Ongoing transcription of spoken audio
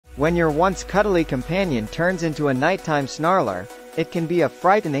When your once cuddly companion turns into a nighttime snarler, it can be a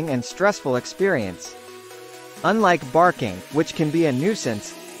frightening and stressful experience. Unlike barking, which can be a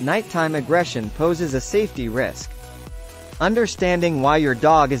nuisance, nighttime aggression poses a safety risk. Understanding why your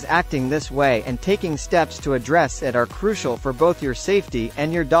dog is acting this way and taking steps to address it are crucial for both your safety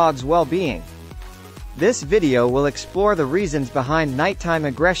and your dog's well-being. This video will explore the reasons behind nighttime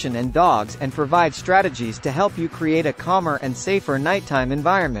aggression in dogs and provide strategies to help you create a calmer and safer nighttime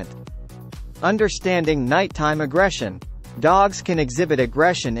environment. Understanding nighttime aggression. Dogs can exhibit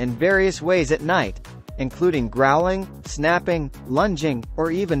aggression in various ways at night, including growling, snapping, lunging,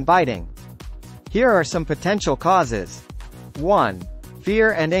 or even biting. Here are some potential causes. 1.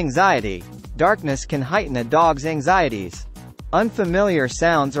 Fear and anxiety. Darkness can heighten a dog's anxieties. Unfamiliar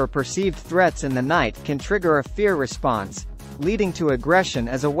sounds or perceived threats in the night can trigger a fear response, leading to aggression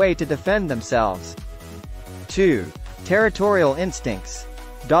as a way to defend themselves. 2. Territorial instincts.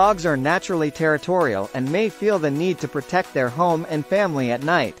 Dogs are naturally territorial and may feel the need to protect their home and family at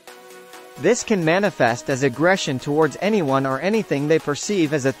night. This can manifest as aggression towards anyone or anything they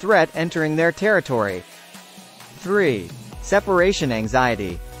perceive as a threat entering their territory. 3. Separation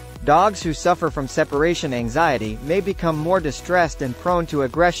anxiety. Dogs who suffer from separation anxiety may become more distressed and prone to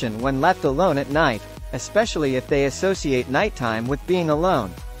aggression when left alone at night, especially if they associate nighttime with being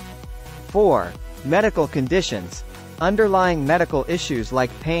alone. 4. Medical conditions. Underlying medical issues like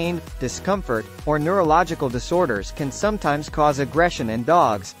pain, discomfort, or neurological disorders can sometimes cause aggression in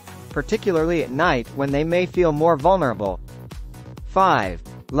dogs, particularly at night when they may feel more vulnerable. 5.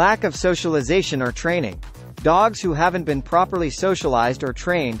 Lack of socialization or training. Dogs who haven't been properly socialized or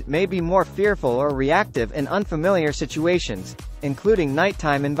trained may be more fearful or reactive in unfamiliar situations, including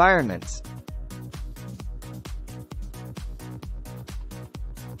nighttime environments.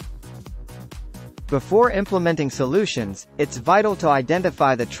 Before implementing solutions, it's vital to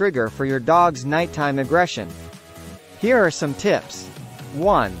identify the trigger for your dog's nighttime aggression. Here are some tips.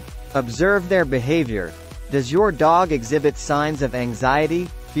 1. Observe their behavior. Does your dog exhibit signs of anxiety,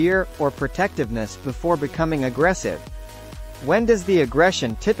 fear, or protectiveness before becoming aggressive? When does the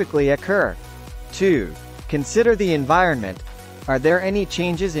aggression typically occur? 2. Consider the environment. Are there any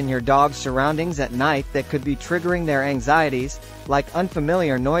changes in your dog's surroundings at night that could be triggering their anxieties, like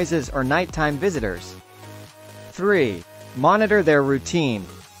unfamiliar noises or nighttime visitors? 3. Monitor their routine.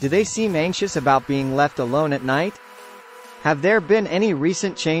 Do they seem anxious about being left alone at night? Have there been any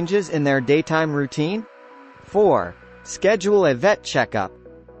recent changes in their daytime routine? 4. Schedule a vet checkup.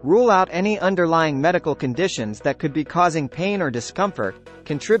 Rule out any underlying medical conditions that could be causing pain or discomfort,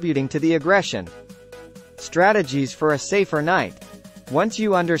 contributing to the aggression. Strategies for a safer night. Once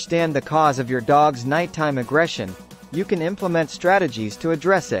you understand the cause of your dog's nighttime aggression, you can implement strategies to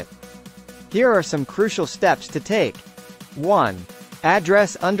address it. Here are some crucial steps to take. 1.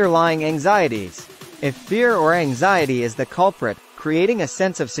 Address underlying anxieties. If fear or anxiety is the culprit, creating a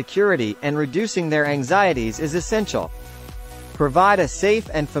sense of security and reducing their anxieties is essential. Provide a safe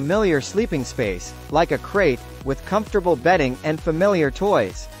and familiar sleeping space, like a crate, with comfortable bedding and familiar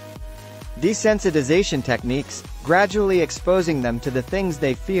toys. Desensitization techniques, gradually exposing them to the things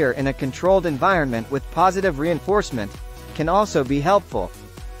they fear in a controlled environment with positive reinforcement, can also be helpful.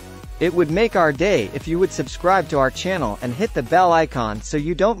 It would make our day if you would subscribe to our channel and hit the bell icon so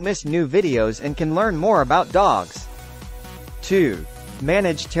you don't miss new videos and can learn more about dogs. 2.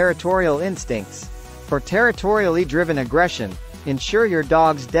 Manage territorial instincts. For territorially driven aggression, ensure your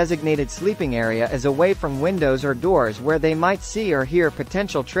dog's designated sleeping area is away from windows or doors where they might see or hear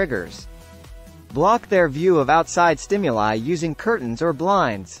potential triggers. Block their view of outside stimuli using curtains or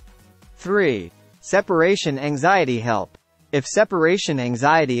blinds. 3. Separation anxiety help. If separation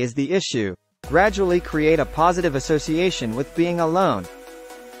anxiety is the issue, gradually create a positive association with being alone.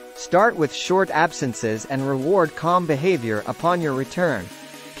 Start with short absences and reward calm behavior upon your return.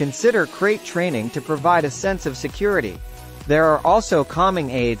 Consider crate training to provide a sense of security. There are also calming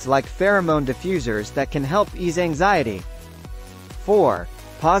aids like pheromone diffusers that can help ease anxiety. 4.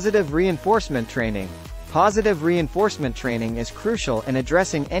 Positive reinforcement training. Positive reinforcement training is crucial in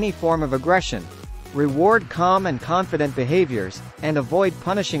addressing any form of aggression. Reward calm and confident behaviors, and avoid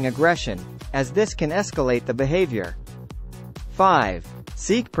punishing aggression, as this can escalate the behavior. 5.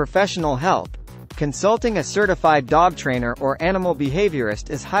 Seek professional help. Consulting a certified dog trainer or animal behaviorist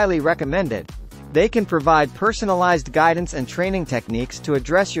is highly recommended. They can provide personalized guidance and training techniques to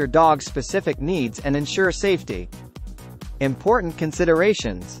address your dog's specific needs and ensure safety. Important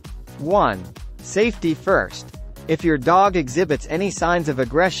considerations. 1. Safety first. If your dog exhibits any signs of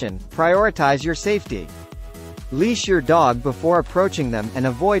aggression, prioritize your safety. Leash your dog before approaching them and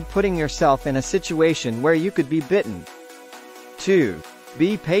avoid putting yourself in a situation where you could be bitten. 2.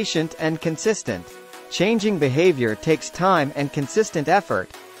 Be patient and consistent. Changing behavior takes time and consistent effort.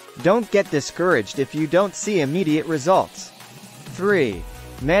 Don't get discouraged if you don't see immediate results. 3.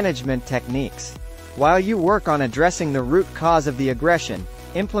 Management techniques. While you work on addressing the root cause of the aggression,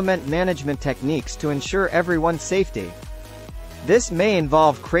 implement management techniques to ensure everyone's safety. This may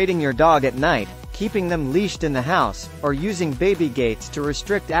involve crating your dog at night, keeping them leashed in the house, or using baby gates to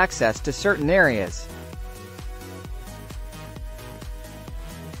restrict access to certain areas.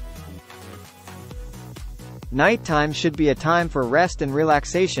 Nighttime should be a time for rest and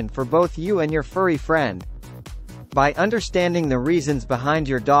relaxation for both you and your furry friend. By understanding the reasons behind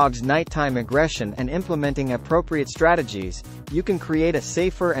your dog's nighttime aggression and implementing appropriate strategies, you can create a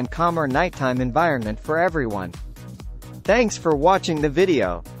safer and calmer nighttime environment for everyone. Thanks for watching the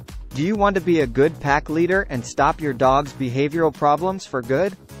video. Do you want to be a good pack leader and stop your dog's behavioral problems for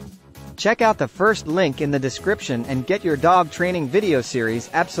good? Check out the first link in the description and get your dog training video series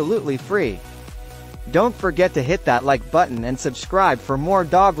absolutely free. Don't forget to hit that like button and subscribe for more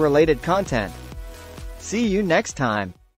dog-related content. See you next time.